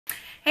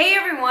Hey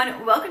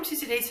everyone, welcome to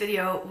today's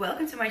video.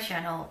 Welcome to my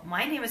channel.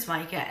 My name is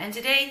Maaike and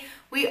today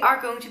we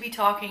are going to be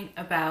talking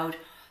about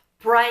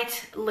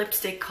bright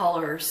lipstick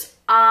colors.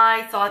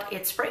 I thought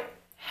it's spring.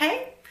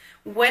 Hey,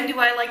 when do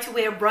I like to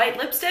wear bright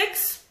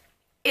lipsticks?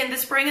 In the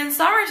spring and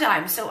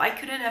summertime. So I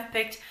couldn't have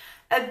picked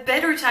a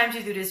better time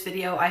to do this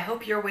video. I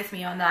hope you're with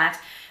me on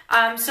that.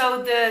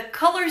 So the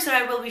colors that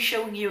I will be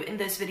showing you in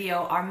this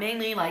video are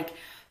mainly like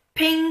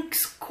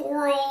pinks,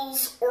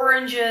 corals,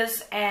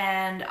 oranges,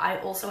 and I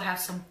also have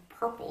some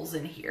purples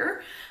in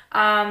here.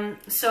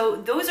 So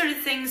those are the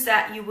things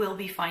that you will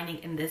be finding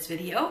in this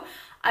video.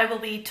 I will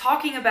be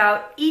talking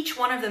about each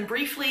one of them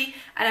briefly,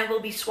 and I will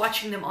be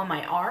swatching them on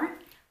my arm.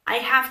 I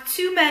have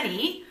too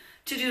many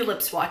to do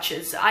lip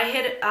swatches. I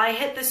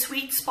hit the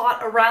sweet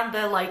spot around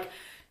the like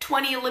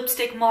 20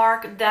 lipstick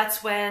mark.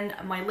 That's when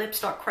my lips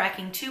start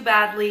cracking too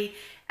badly,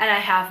 and I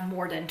have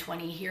more than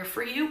 20 here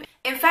for you.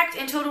 In fact,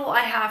 in total,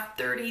 I have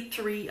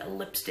 33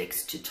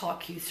 lipsticks to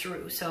talk you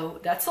through, so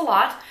that's a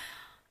lot.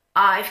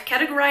 I've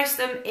categorized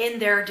them in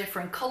their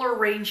different color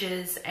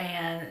ranges,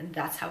 and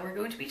that's how we're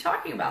going to be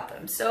talking about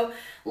them. So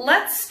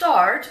let's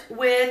start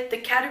with the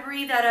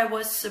category that I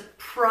was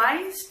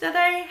surprised that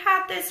I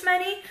had this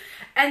many,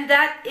 and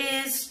that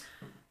is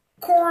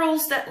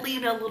corals that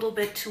lean a little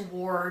bit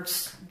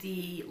towards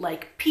the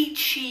like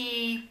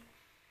peachy,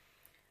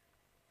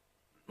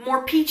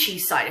 more peachy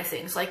side of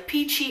things, like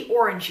peachy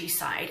orangey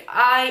side.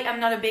 I am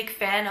not a big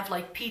fan of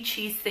like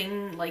peachy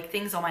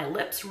things on my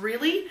lips,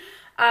 really.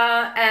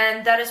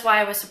 And that is why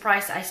I was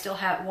surprised I still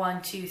had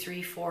 1, 2,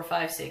 3, 4,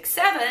 5, 6,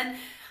 7,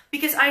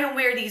 because I don't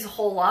wear these a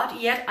whole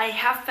lot, yet I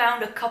have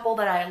found a couple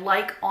that I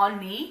like on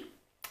me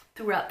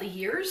throughout the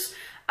years.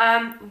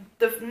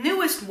 The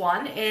newest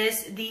one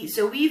is the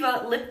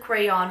Zoeva lip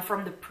crayon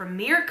from the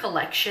Premiere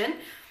collection,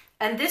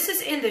 and this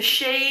is in the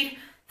shade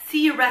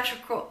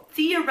Theatrical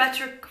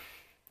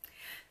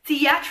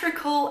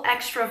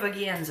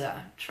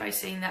Extravaganza. Try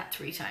saying that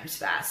 3 times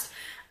fast.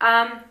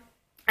 And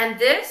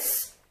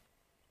this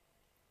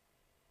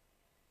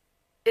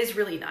is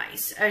really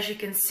nice. As you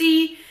can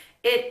see,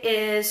 it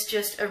is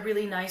just a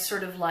really nice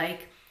sort of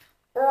like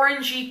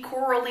orangey,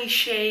 corally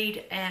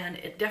shade, and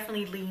it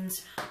definitely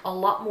leans a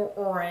lot more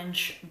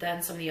orange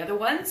than some of the other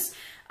ones.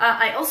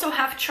 I also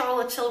have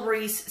Charlotte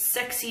Tilbury's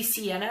Sexy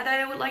Sienna that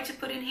I would like to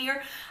put in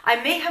here. I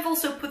may have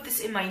also put this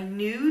in my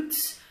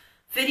nudes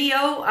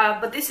video,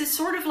 but this is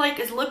sort of like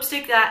a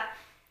lipstick that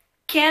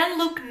can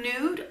look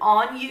nude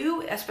on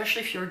you,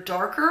 especially if you're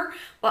darker,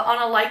 but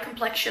on a light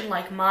complexion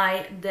like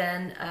mine,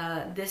 then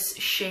this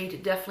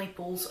shade definitely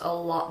pulls a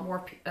lot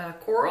more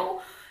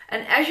coral.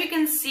 And as you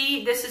can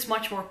see, this is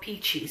much more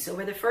peachy. So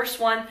where the first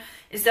one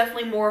is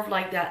definitely more of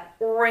like that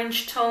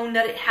orange tone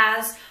that it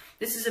has,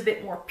 this is a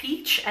bit more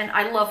peach, and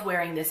I love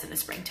wearing this in the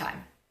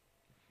springtime.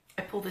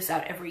 I pull this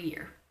out every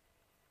year.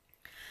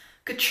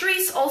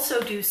 Catrice also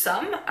do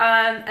some,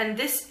 and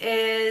this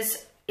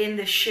is in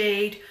the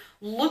shade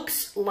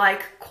Looks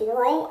Like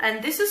Coral,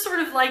 and this is sort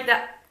of like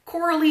that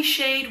corally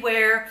shade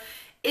where,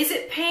 is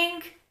it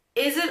pink,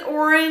 is it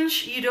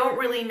orange, you don't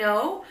really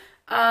know.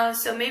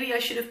 So maybe I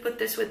should have put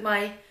this with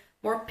my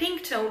more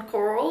pink toned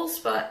corals,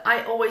 but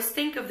I always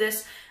think of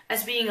this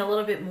as being a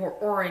little bit more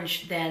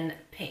orange than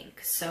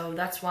pink, so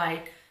that's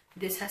why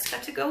this has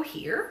got to go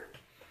here.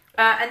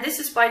 And this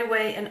is, by the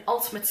way, an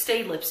Ultimate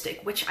Stay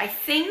lipstick, which I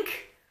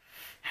think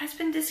has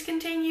been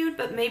discontinued,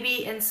 but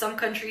maybe in some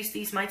countries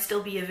these might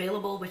still be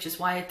available, which is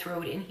why I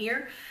throw it in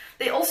here.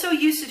 They also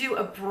used to do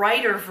a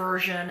brighter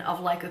version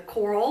of like a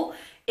coral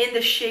in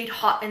the shade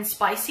Hot and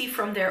Spicy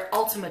from their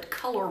Ultimate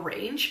color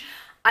range.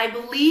 I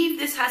believe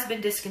this has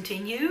been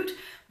discontinued,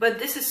 but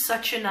this is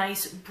such a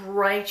nice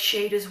bright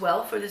shade as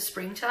well for the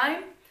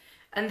springtime.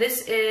 And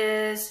this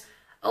is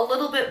a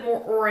little bit more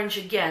orange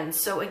again.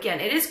 So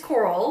again, it is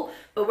coral,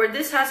 but where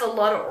this has a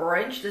lot of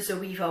orange, the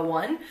Zoeva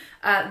one,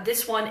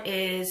 this one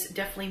is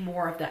definitely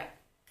more of that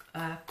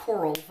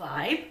coral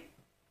vibe.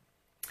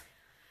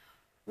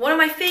 One of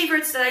my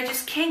favorites that I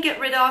just can't get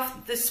rid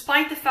of,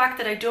 despite the fact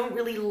that I don't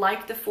really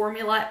like the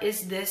formula,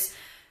 is this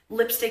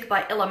lipstick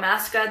by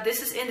Illamasqua.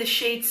 This is in the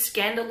shade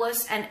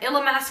Scandalous, and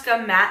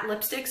Illamasqua matte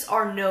lipsticks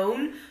are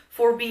known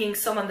for being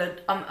some of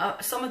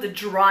the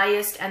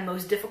driest and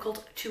most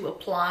difficult to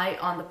apply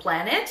on the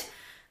planet.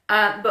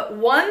 But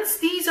once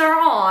these are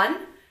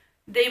on,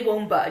 they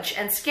won't budge.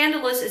 And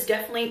Scandalous is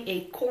definitely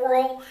a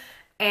coral.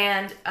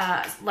 And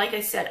like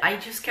I said, I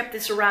just kept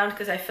this around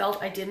because I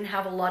felt I didn't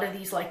have a lot of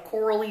these like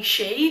corally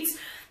shades.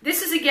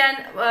 This is,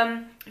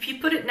 again, if you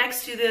put it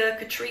next to the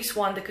Catrice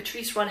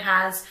one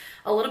has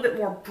a little bit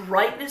more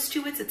brightness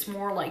to it. It's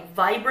more like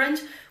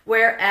vibrant,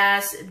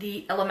 whereas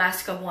the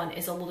Illamasqua one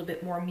is a little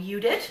bit more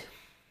muted.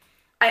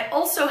 I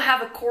also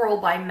have a coral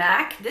by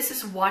MAC. This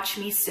is Watch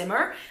Me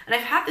Simmer, and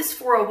I've had this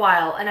for a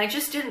while, and I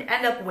just didn't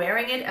end up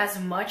wearing it as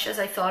much as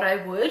I thought I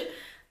would.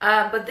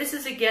 But this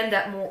is, again,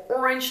 that more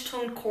orange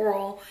tone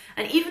coral.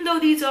 And even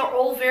though these are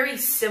all very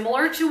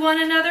similar to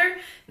one another,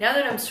 now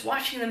that I'm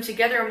swatching them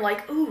together, I'm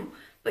like, ooh,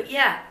 but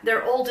yeah,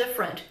 they're all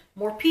different.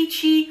 More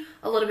peachy,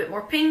 a little bit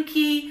more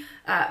pinky,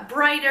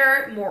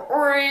 brighter, more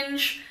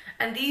orange.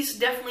 And these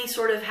definitely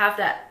sort of have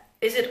that,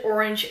 is it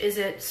orange, is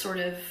it sort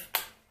of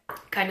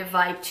kind of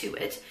vibe to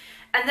it.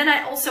 And then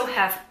I also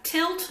have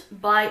Tilt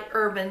by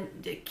Urban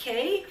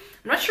Decay.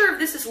 I'm not sure if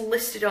this is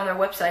listed on their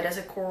website as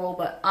a coral,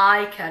 but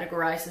I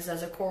categorize this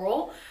as a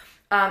coral.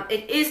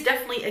 It is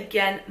definitely,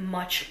 again,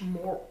 much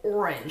more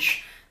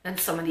orange than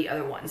some of the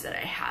other ones that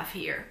I have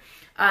here.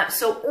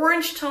 So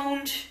orange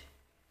toned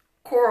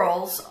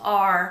corals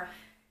are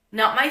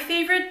not my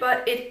favorite,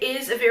 but it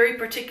is a very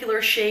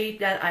particular shade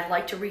that I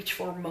like to reach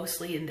for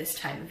mostly in this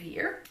time of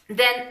year.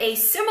 Then a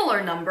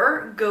similar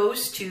number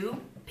goes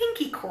to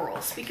pinky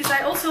corals, because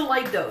I also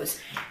like those.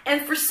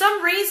 And for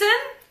some reason,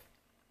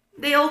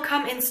 they all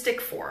come in stick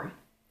form.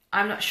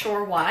 I'm not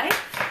sure why.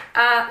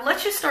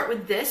 Let's just start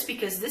with this,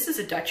 because this is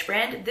a Dutch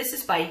brand. This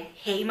is by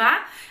Hema,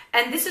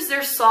 and this is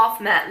their soft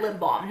matte lip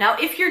balm. Now,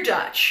 if you're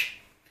Dutch,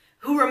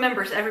 who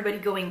remembers everybody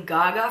going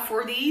gaga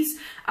for these?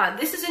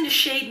 This is in the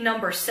shade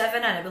number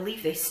 7, and I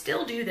believe they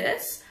still do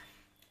this.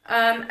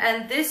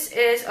 And this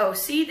is, oh,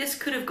 see, this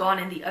could have gone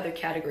in the other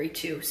category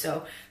too.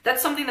 So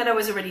that's something that I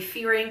was already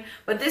fearing,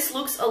 but this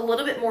looks a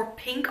little bit more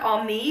pink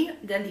on me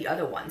than the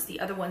other ones. The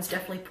other ones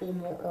definitely pull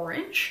more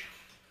orange.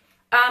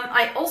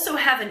 I also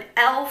have an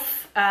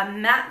e.l.f.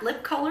 Matte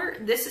lip color.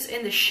 This is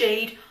in the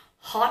shade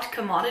Hot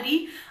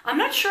Commodity. I'm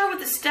not sure what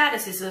the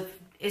status is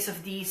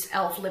of these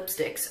e.l.f.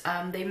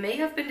 lipsticks. They may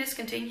have been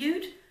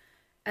discontinued,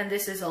 and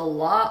this is a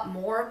lot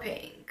more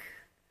pink.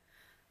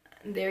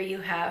 There you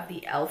have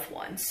the e.l.f.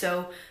 one.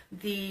 So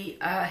the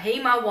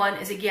Hema one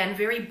is, again,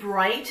 very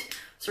bright,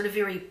 sort of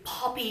very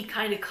poppy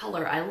kind of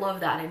color. I love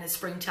that in the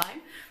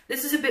springtime.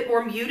 This is a bit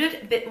more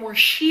muted, a bit more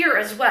sheer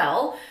as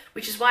well,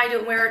 which is why I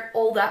don't wear it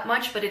all that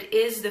much, but it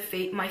is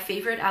my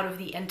favorite out of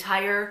the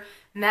entire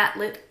matte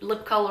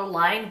lip color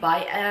line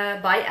by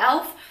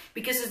e.l.f.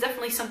 because it's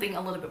definitely something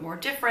a little bit more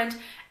different,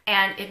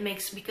 and it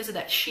makes, because of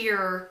that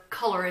sheer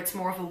color, it's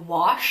more of a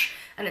wash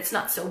and it's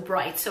not so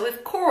bright. So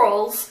if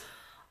corals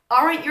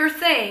aren't your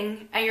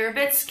thing and you're a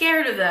bit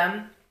scared of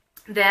them,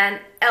 then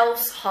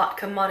e.l.f.'s Hot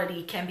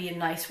Commodity can be a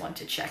nice one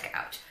to check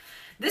out.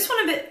 This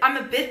one I'm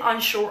a bit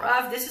unsure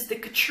of. This is the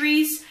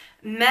Catrice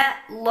Matte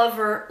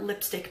Lover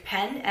Lipstick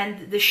Pen,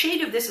 and the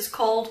shade of this is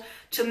called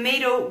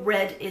Tomato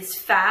Red is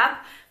Fab,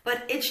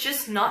 but it's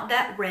just not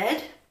that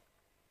red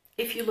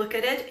if you look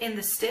at it in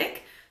the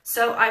stick.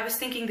 So I was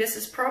thinking this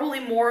is probably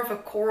more of a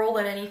coral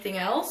than anything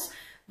else,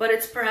 but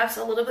it's perhaps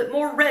a little bit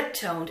more red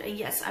toned. And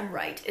yes, I'm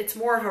right. It's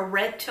more of a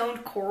red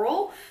toned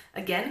coral.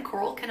 Again,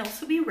 coral can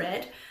also be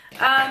red.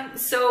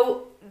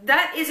 So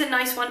that is a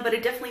nice one, but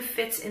it definitely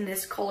fits in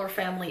this color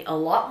family a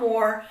lot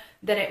more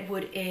than it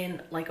would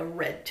in like a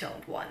red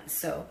toned one.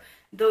 So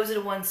those are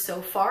the ones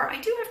so far.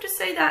 I do have to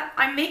say that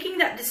I'm making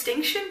that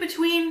distinction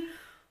between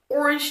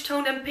orange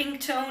toned and pink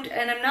toned,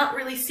 and I'm not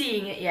really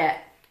seeing it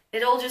yet.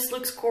 It all just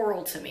looks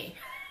coral to me.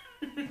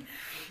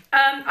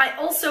 I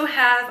also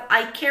have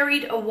I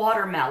Carried a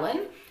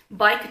Watermelon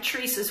by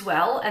Catrice as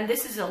well, and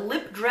this is a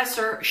Lip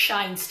Dresser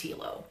Shine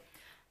Stilo.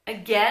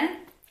 Again,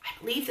 I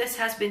believe this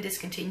has been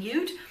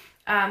discontinued,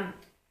 and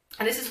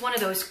this is one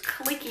of those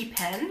clicky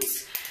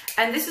pens,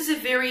 and this is a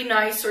very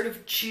nice sort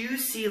of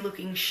juicy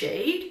looking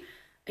shade.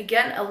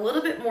 Again, a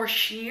little bit more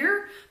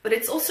sheer, but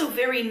it's also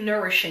very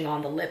nourishing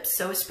on the lips.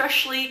 So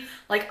especially,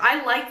 like,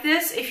 I like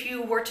this if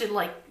you were to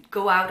like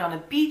go out on a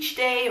beach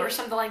day or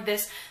something like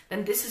this,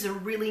 then this is a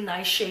really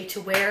nice shade to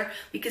wear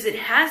because it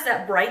has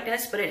that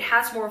brightness, but it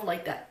has more of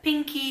like that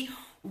pinky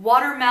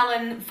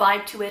watermelon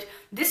vibe to it.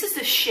 This is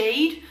the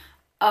shade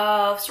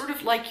of sort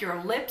of like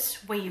your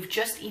lips when you've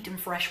just eaten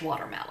fresh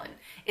watermelon.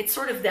 It's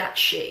sort of that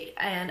shade,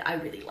 and I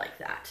really like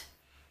that.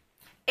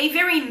 A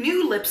very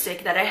new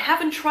lipstick that I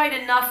haven't tried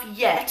enough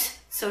yet,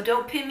 so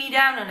don't pin me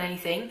down on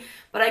anything,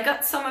 but I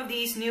got some of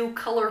these new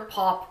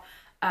ColourPop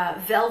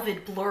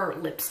Velvet Blur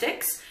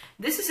lipsticks.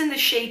 This is in the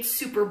shade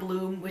Super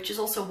Bloom, which is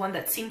also one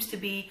that seems to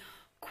be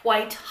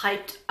quite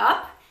hyped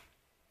up.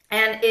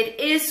 And it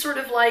is sort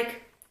of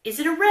like, is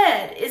it a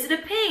red? Is it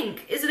a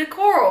pink? Is it a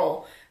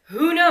coral?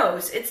 Who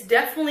knows? It's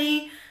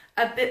definitely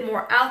a bit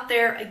more out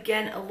there.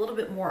 Again, a little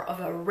bit more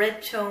of a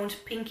red-toned,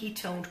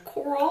 pinky-toned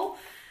coral.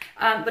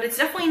 But it's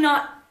definitely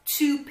not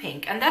too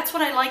pink. And that's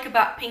what I like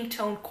about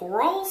pink-toned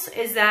corals,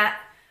 is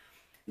that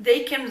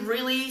they can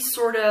really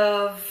sort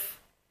of,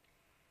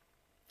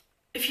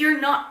 if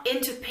you're not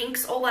into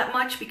pinks all that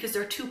much because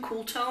they're too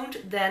cool toned,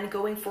 then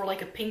going for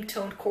like a pink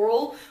toned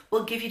coral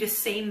will give you the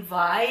same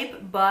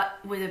vibe, but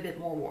with a bit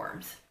more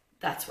warmth.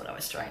 That's what I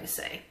was trying to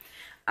say.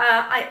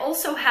 I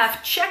also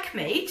have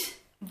Checkmate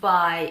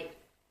by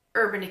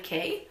Urban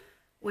Decay,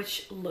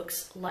 which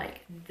looks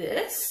like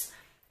this.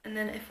 And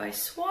then if I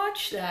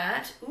swatch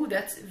that, ooh,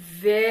 that's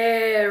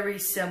very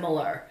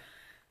similar.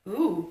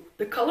 Ooh,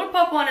 the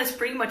ColourPop one is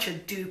pretty much a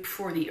dupe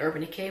for the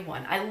Urban Decay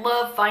one. I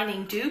love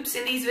finding dupes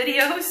in these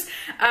videos.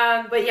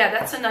 But yeah,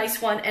 that's a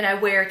nice one, and I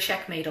wear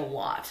Checkmate a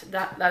lot.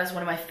 That is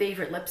one of my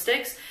favorite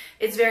lipsticks.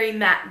 It's very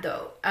matte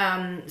though,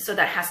 so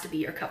that has to be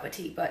your cup of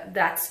tea, but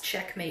that's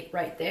Checkmate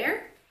right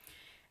there.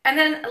 And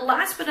then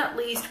last but not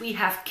least, we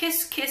have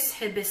Kiss Kiss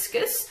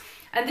Hibiscus.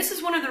 And this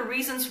is one of the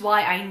reasons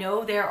why I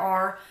know there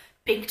are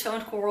pink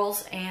toned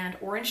corals and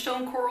orange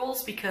toned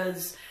corals,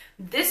 because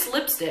this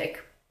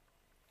lipstick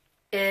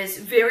is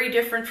very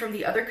different from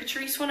the other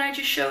Catrice one I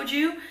just showed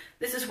you.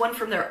 This is one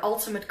from their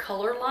Ultimate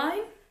Color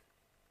line.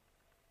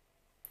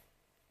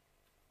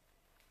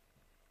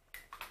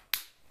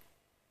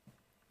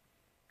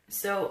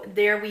 So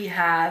there we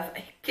have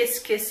Kiss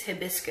Kiss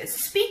Hibiscus.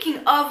 Speaking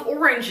of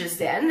oranges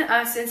then,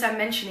 since I'm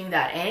mentioning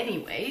that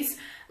anyways,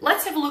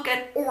 let's have a look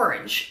at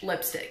orange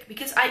lipstick,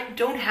 because I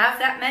don't have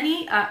that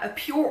many. A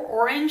pure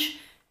orange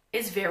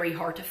is very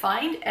hard to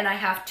find, and I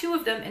have two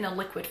of them in a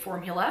liquid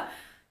formula.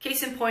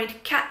 Case in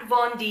point, Kat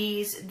Von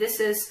D's. This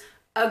is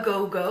a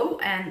Go-Go,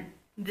 and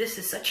this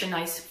is such a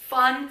nice,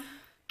 fun,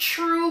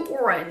 true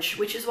orange,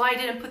 which is why I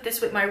didn't put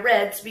this with my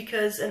reds,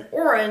 because an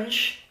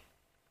orange...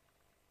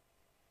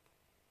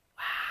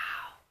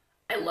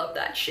 I love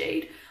that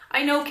shade.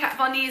 I know Kat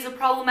Von D is a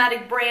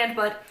problematic brand,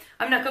 but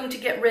I'm not going to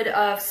get rid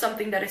of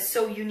something that is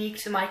so unique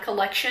to my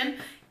collection,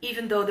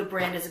 even though the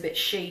brand is a bit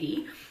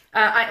shady.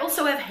 I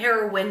also have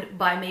Heroine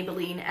by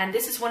Maybelline, and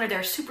this is one of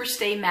their Super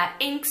Stay Matte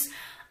inks.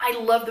 I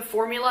love the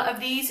formula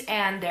of these,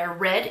 and their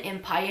red in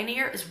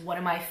Pioneer is one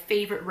of my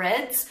favorite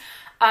reds.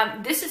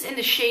 This is in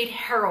the shade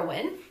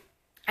Heroine,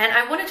 and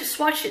I wanted to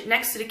swatch it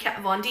next to the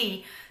Kat Von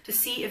D to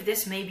see if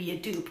this may be a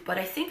dupe, but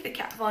I think the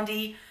Kat Von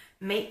D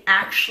may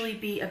actually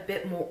be a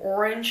bit more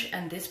orange,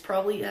 and this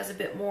probably has a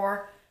bit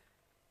more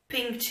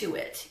pink to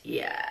it.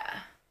 Yeah.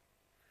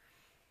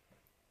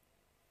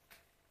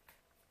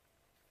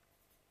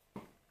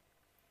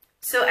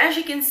 So as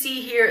you can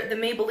see here, the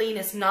Maybelline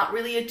is not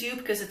really a dupe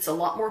because it's a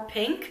lot more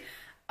pink.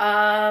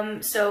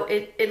 So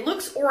it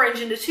looks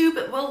orange in the tube.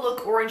 It will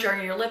look orange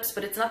on your lips,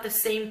 but it's not the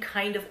same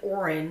kind of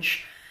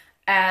orange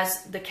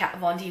as the Kat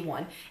Von D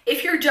one.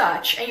 If you're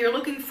Dutch and you're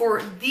looking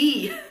for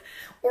the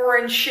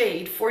orange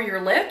shade for your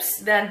lips,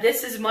 then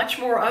this is much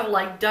more of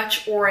like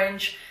Dutch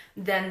orange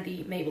than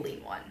the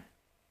Maybelline one.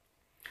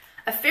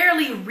 A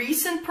fairly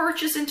recent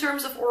purchase in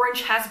terms of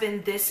orange has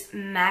been this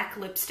MAC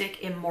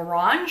lipstick in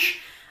Morange.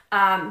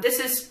 This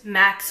is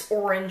MAC's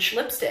orange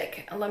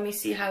lipstick. Let me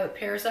see how it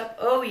pairs up.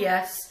 Oh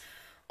yes.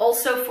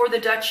 Also for the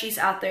Dutchies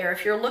out there,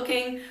 if you're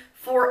looking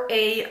for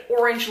a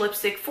orange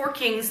lipstick for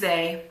King's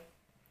Day,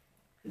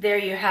 there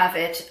you have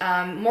it.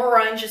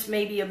 Morange is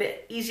maybe a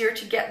bit easier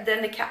to get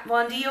than the Kat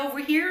Von D over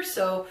here,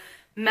 so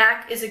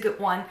MAC is a good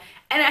one.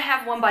 And I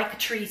have one by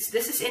Catrice.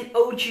 This is in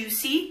Eau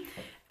Juicy,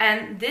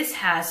 and this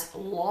has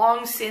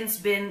long since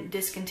been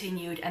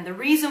discontinued. And the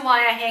reason why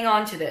I hang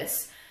on to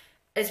this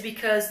is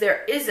because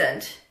there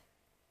isn't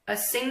a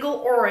single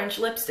orange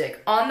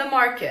lipstick on the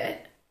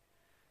market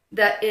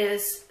that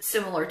is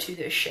similar to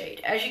this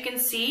shade. As you can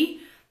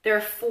see, there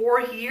are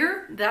 4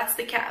 here. That's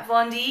the Kat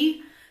Von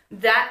D.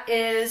 That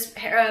is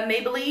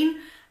Maybelline,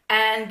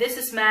 and this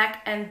is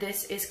MAC, and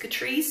this is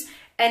Catrice.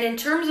 And in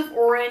terms of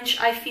orange,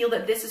 I feel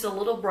that this is a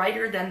little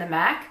brighter than the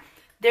MAC.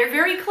 They're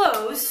very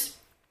close,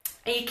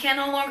 and you can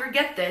no longer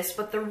get this,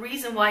 but the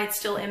reason why it's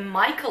still in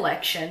my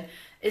collection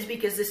is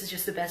because this is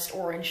just the best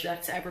orange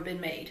that's ever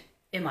been made,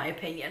 in my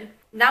opinion.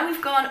 Now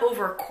we've gone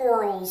over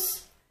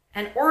corals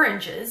and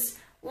oranges,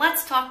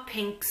 let's talk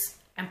pinks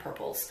and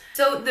purples.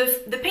 So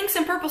the pinks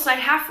and purples I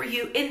have for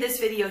you in this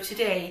video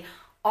today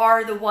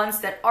are the ones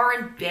that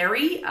aren't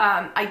berry.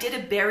 I did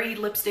a berry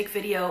lipstick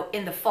video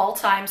in the fall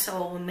time, so I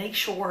will make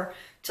sure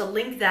to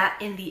link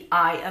that in the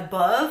eye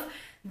above.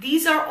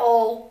 These are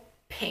all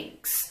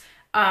pinks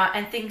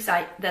and things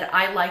that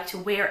I like to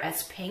wear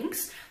as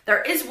pinks.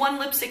 There is one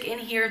lipstick in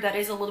here that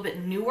is a little bit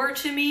newer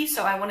to me,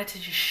 so I wanted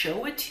to just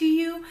show it to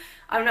you.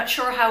 I'm not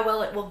sure how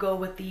well it will go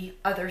with the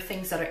other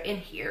things that are in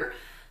here.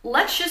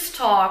 Let's just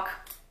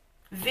talk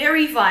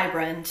very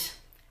vibrant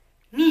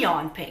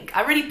neon pink.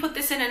 I already put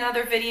this in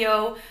another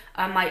video,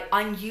 my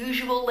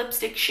unusual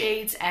lipstick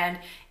shades, and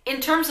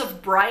in terms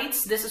of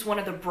brights, this is one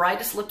of the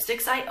brightest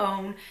lipsticks I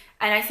own,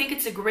 and I think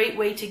it's a great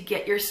way to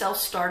get yourself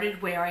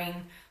started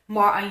wearing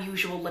more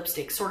unusual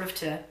lipstick, sort of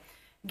to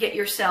get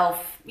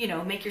yourself, you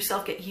know, make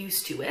yourself get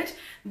used to it.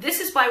 This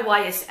is by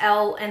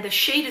YSL, and the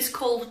shade is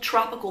called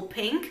Tropical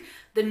Pink.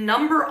 The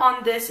number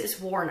on this is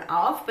worn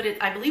off, but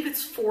I believe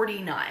it's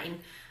 49.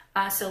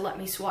 So let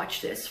me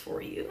swatch this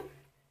for you.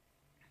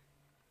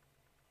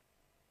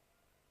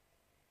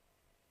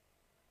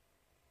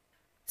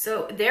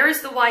 So there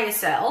is the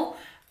YSL.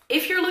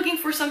 If you're looking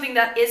for something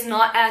that is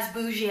not as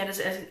bougie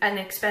and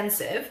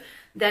expensive,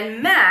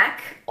 then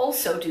MAC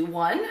also do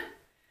one.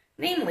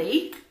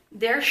 Namely,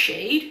 their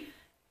shade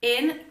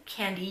in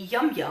Candy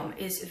Yum Yum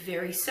is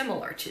very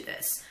similar to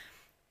this.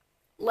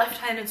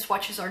 Left-handed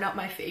swatches are not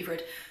my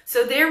favorite.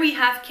 So there we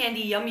have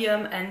Candy Yum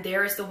Yum, and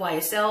there is the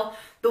YSL.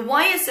 The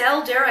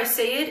YSL, dare I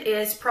say it,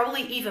 is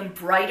probably even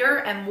brighter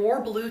and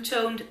more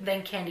blue-toned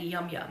than Candy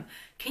Yum Yum.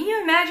 Can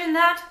you imagine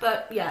that?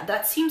 But yeah,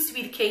 that seems to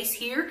be the case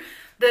here.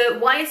 The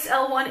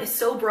YSL one is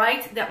so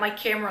bright that my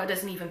camera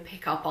doesn't even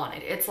pick up on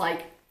it. It's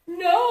like,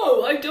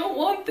 no, I don't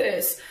want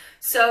this.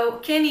 So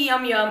Candy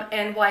Yum Yum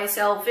and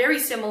YSL, very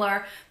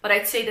similar, but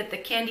I'd say that the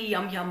Candy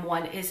Yum Yum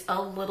one is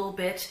a little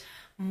bit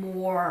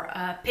more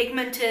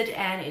pigmented,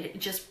 and it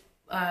just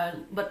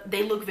but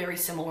they look very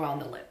similar on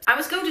the lips. I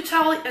was going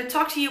to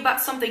talk to you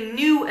about something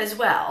new as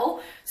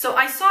well. So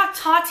I saw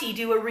Tati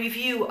do a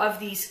review of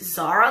these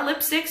Zara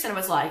lipsticks and I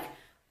was like,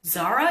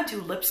 Zara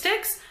do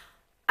lipsticks?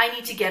 I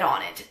need to get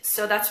on it.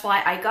 So that's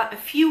why I got a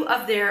few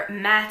of their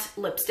matte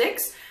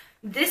lipsticks.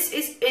 This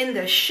is in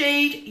the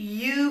shade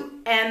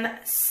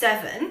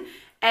UM7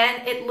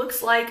 and it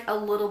looks like a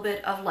little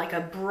bit of like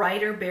a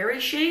brighter berry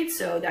shade.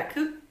 So that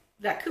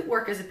could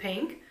work as a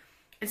pink.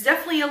 It's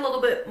definitely a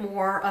little bit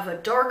more of a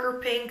darker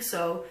pink.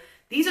 So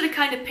these are the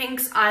kind of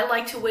pinks I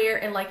like to wear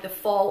in like the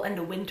fall and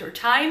the winter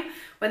time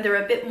when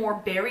they're a bit more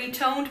berry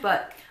toned.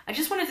 But I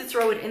just wanted to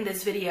throw it in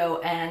this video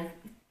and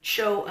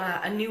show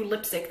a new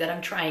lipstick that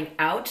I'm trying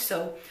out.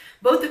 So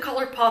both the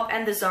ColourPop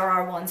and the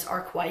Zara ones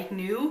are quite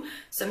new,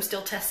 so I'm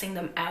still testing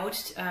them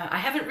out. I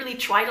haven't really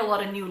tried a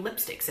lot of new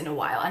lipsticks in a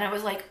while, and I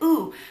was like,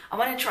 ooh, I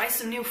want to try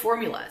some new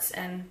formulas,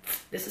 and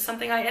this is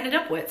something I ended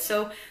up with.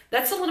 So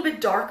that's a little bit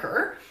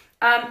darker,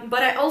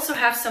 but I also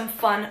have some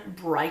fun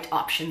bright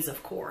options,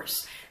 of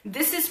course.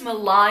 This is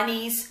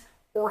Milani's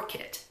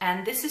Orchid,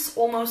 and this is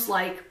almost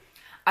like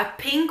a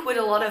pink with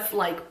a lot of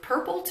like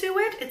purple to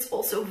it. It's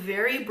also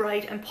very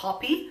bright and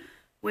poppy,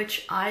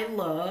 which I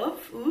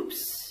love.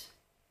 Oops,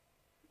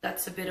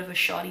 that's a bit of a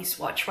shoddy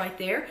swatch right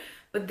there.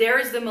 But there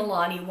is the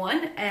Milani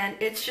one, and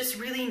it's just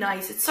really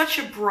nice. It's such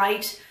a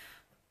bright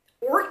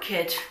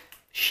orchid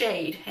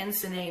shade,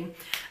 hence the name.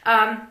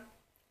 And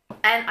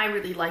I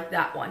really like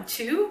that one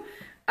too.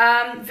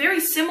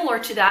 Very similar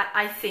to that,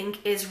 I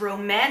think, is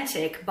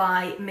Romantic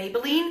by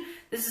Maybelline.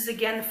 This is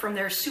again from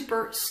their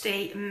Super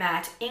Stay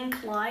Matte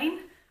Ink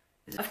line.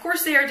 Of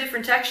course, they are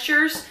different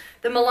textures.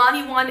 The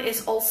Milani one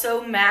is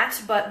also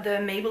matte, but the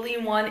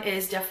Maybelline one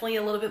is definitely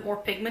a little bit more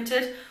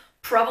pigmented,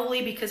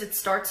 probably because it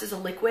starts as a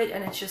liquid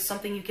and it's just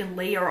something you can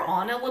layer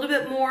on a little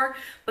bit more.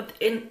 But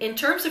in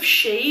terms of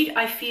shade,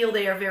 I feel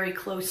they are very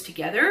close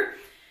together.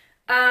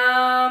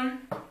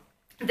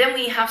 Then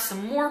we have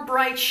some more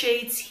bright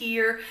shades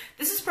here.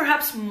 This is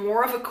perhaps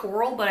more of a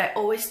coral, but I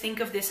always think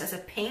of this as a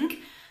pink.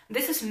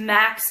 This is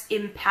MAC's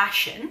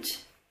Impassioned.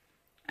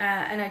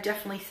 And I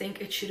definitely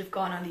think it should have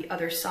gone on the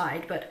other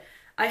side. But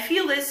I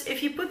feel this,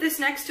 if you put this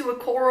next to a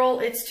coral,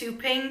 it's too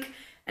pink.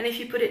 And if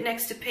you put it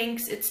next to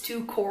pinks, it's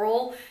too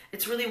coral.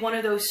 It's really one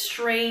of those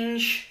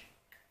strange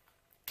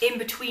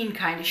in-between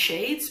kind of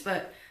shades.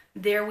 But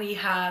there we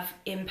have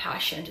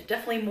Impassioned.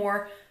 Definitely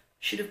more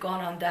should have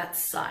gone on that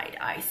side,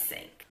 I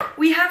think.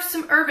 We have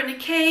some Urban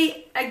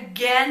Decay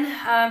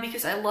again,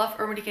 because I love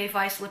Urban Decay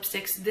Vice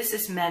lipsticks. This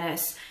is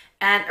Menace.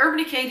 And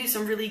Urban Decay do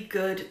some really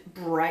good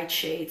bright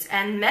shades.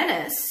 And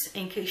Menace,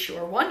 in case you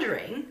are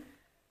wondering,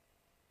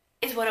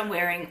 is what I'm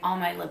wearing on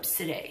my lips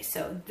today.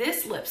 So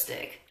this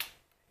lipstick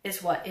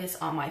is what is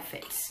on my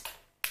face,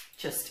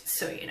 just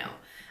so you know.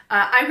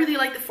 I really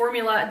like the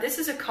formula. This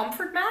is a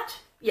comfort matte.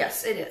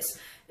 Yes, it is.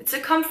 It's a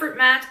comfort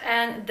matte,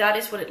 and that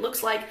is what it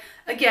looks like.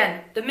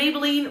 Again, the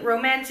Maybelline,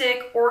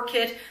 Romantic,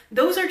 Orchid,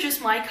 those are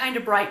just my kind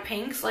of bright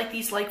pinks, like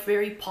these like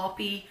very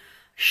poppy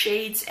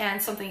shades.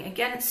 And something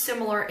again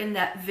similar in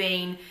that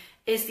vein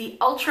is the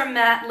Ultra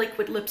Matte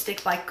Liquid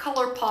Lipstick by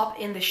ColourPop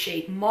in the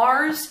shade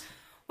Mars.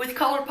 With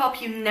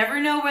ColourPop, you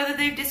never know whether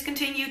they've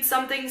discontinued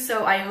something,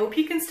 so I hope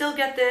you can still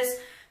get this,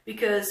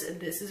 because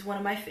this is one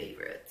of my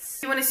favorites.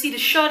 If you want to see the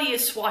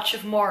shoddiest swatch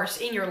of Mars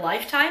in your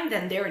lifetime,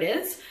 then there it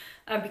is,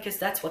 because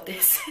that's what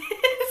this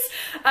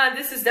is.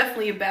 This is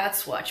definitely a bad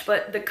swatch,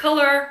 but the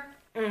color,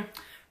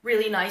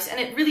 really nice, and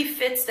it really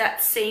fits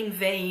that same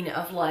vein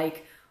of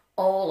like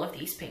all of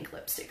these pink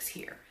lipsticks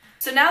here.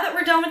 So now that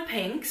we're done with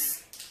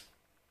pinks,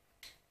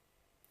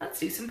 let's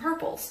do some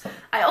purples.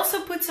 I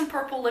also put some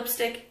purple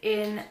lipstick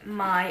in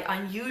my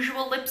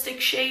Unusual lipstick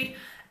shade.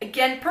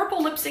 Again,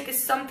 purple lipstick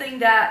is something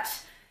that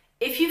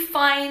if you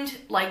find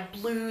like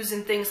blues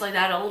and things like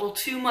that a little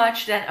too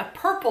much, then a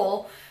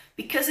purple,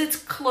 because it's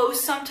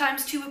close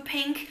sometimes to a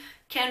pink,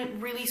 can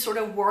really sort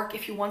of work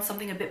if you want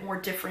something a bit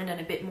more different and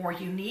a bit more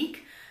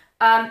unique.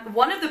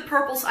 One of the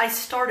purples I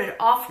started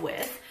off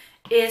with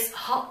is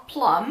Hot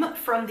Plum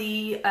from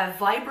the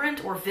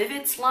Vibrant or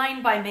Vivids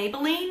line by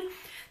Maybelline.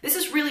 This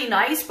is really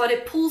nice, but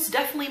it pulls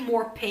definitely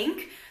more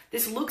pink.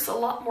 This looks a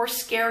lot more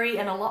scary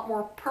and a lot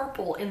more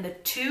purple in the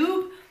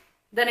tube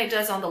than it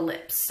does on the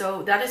lips.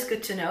 So that is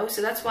good to know.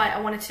 So that's why I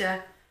wanted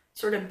to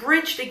sort of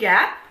bridge the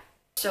gap.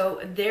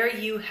 So there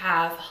you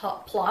have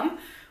Hot Plum,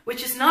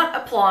 which is not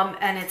a plum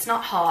and it's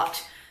not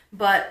hot,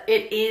 but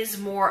it is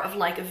more of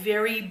like a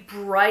very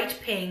bright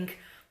pink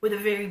with a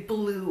very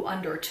blue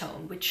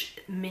undertone, which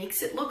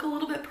makes it look a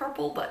little bit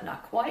purple, but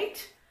not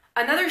quite.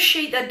 Another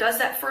shade that does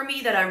that for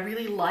me that I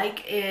really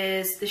like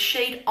is the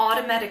shade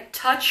Automatic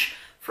Touch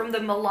from the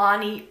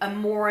Milani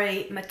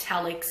Amore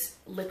Metallics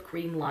lip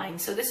cream line.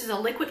 So this is a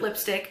liquid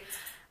lipstick.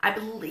 I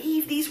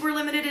believe these were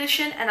limited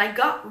edition, and I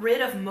got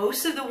rid of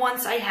most of the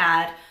ones I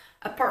had,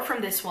 apart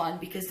from this one,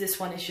 because this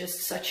one is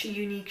just such a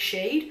unique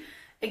shade.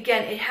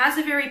 Again, it has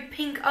a very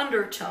pink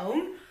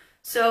undertone.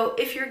 So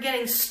if you're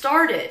getting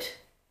started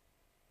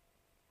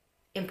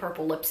in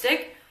purple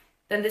lipstick,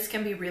 then this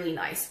can be really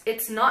nice.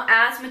 It's not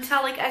as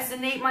metallic as the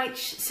name might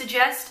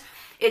suggest.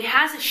 It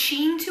has a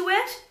sheen to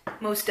it,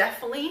 most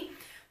definitely,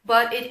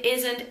 but it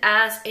isn't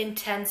as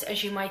intense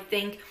as you might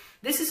think.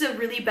 This is a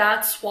really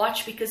bad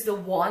swatch because the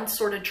wand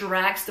sort of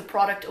drags the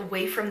product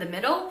away from the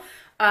middle.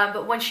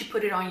 But once you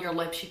put it on your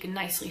lips, you can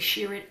nicely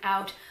sheer it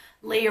out,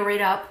 layer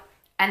it up,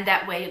 and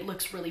that way it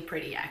looks really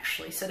pretty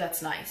actually, so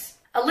that's nice.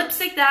 A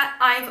lipstick that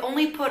I've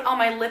only put on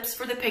my lips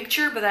for the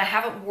picture, but I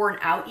haven't worn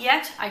out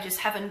yet, I just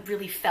haven't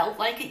really felt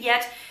like it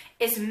yet,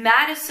 is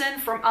Madison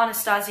from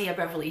Anastasia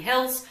Beverly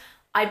Hills.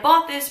 I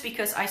bought this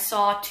because I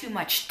saw Too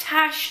Much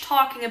Tash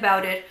talking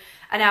about it,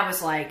 and I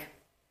was like,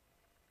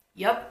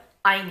 yep,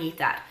 I need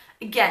that.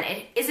 Again,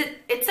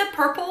 it's a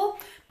purple,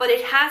 but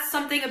it has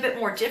something a bit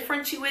more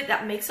different to it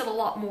that makes it a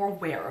lot more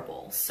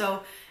wearable.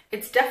 So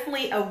it's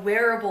definitely a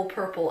wearable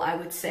purple, I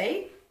would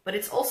say, but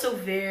it's also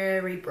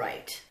very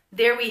bright.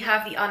 There we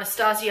have the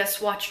Anastasia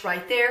swatched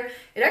right there.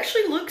 It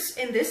actually looks,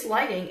 in this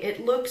lighting,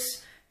 it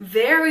looks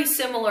very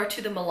similar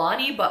to the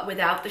Milani, but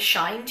without the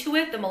shine to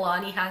it. The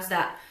Milani has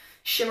that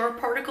shimmer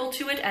particle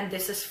to it, and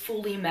this is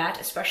fully matte,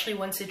 especially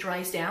once it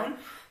dries down.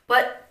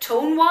 But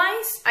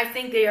tone-wise, I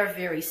think they are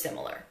very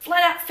similar.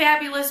 Flat Out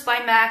Fabulous by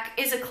MAC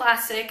is a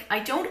classic. I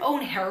don't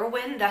own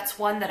Heroin. That's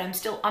one that I'm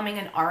still umming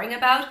and ahhing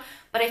about,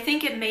 but I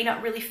think it may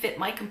not really fit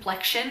my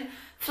complexion.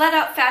 Flat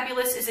Out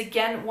Fabulous is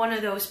again one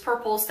of those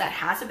purples that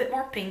has a bit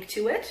more pink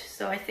to it,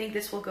 so I think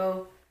this will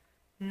go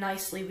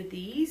nicely with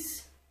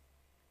these.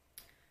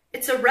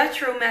 It's a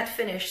retro matte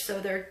finish, so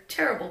they're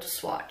terrible to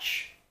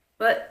swatch.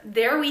 But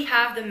there we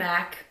have the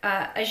MAC.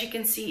 As you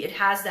can see, it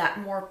has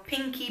that more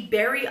pinky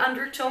berry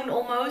undertone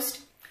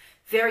almost.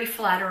 Very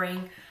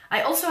flattering.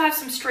 I also have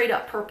some straight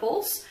up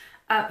purples.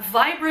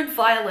 Vibrant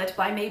Violet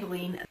by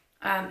Maybelline.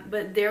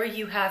 But there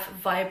you have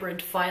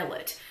Vibrant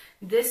Violet.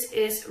 This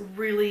is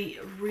really,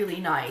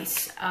 really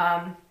nice.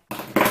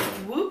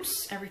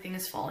 Whoops, everything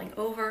is falling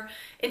over.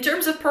 In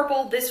terms of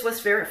purple, this was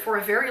for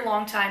a very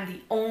long time the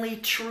only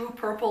true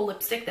purple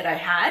lipstick that I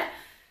had.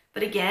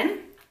 But again,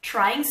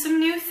 trying some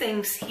new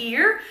things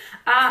here.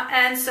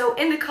 And so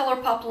in the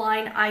ColourPop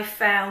line, I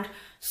found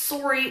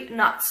Sorry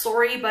Not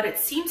Sorry, but it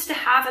seems to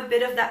have a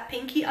bit of that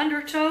pinky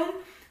undertone.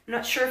 I'm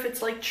not sure if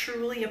it's like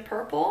truly a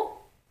purple.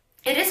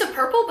 It is a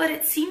purple, but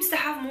it seems to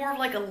have more of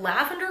like a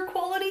lavender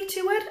quality to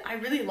it. I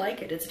really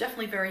like it. It's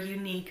definitely very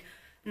unique.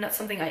 Not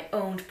something I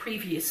owned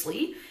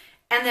previously.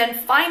 And then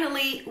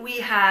finally, we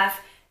have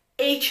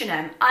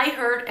H&M. I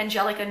heard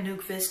Angelica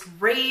Newqvist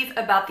rave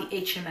about the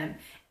H&M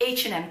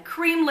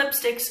cream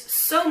lipsticks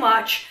so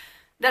much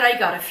that I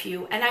got a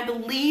few. And I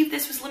believe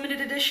this was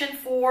limited edition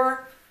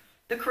for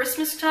the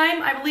Christmas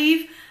time, I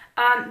believe.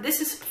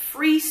 This is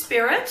Free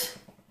Spirit.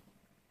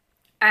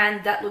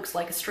 And that looks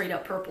like a straight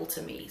up purple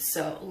to me.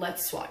 So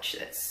let's swatch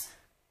this.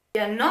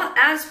 Yeah, not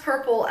as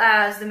purple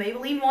as the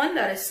Maybelline one.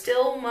 That is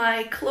still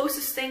my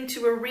closest thing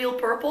to a real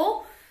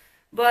purple.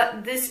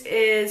 But this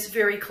is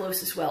very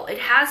close as well. It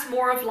has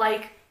more of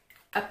like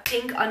a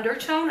pink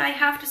undertone, I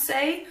have to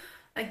say.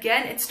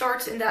 Again, it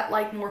starts in that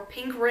like more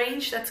pink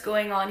range that's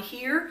going on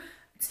here.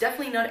 It's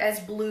definitely not as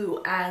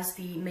blue as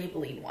the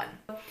Maybelline one.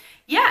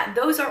 Yeah,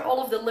 those are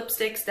all of the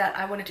lipsticks that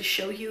I wanted to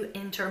show you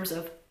in terms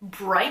of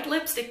bright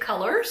lipstick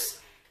colors.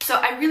 So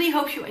I really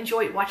hope you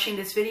enjoyed watching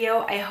this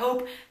video. I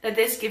hope that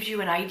this gives you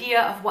an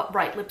idea of what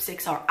bright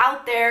lipsticks are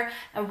out there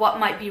and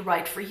what might be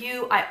right for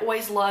you. I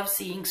always love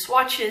seeing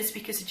swatches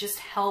because it just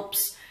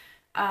helps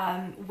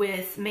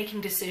with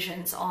making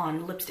decisions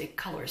on lipstick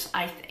colors,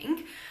 I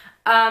think.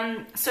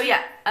 So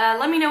yeah,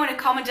 let me know in a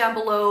comment down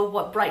below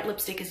what bright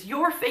lipstick is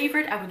your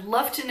favorite. I would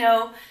love to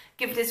know.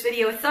 Give this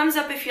video a thumbs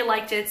up if you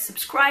liked it.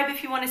 Subscribe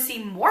if you want to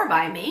see more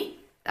by me.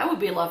 That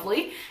would be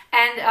lovely.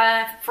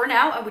 And for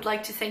now, I would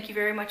like to thank you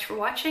very much for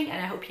watching,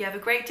 and I hope you have a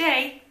great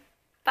day.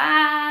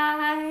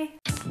 Bye!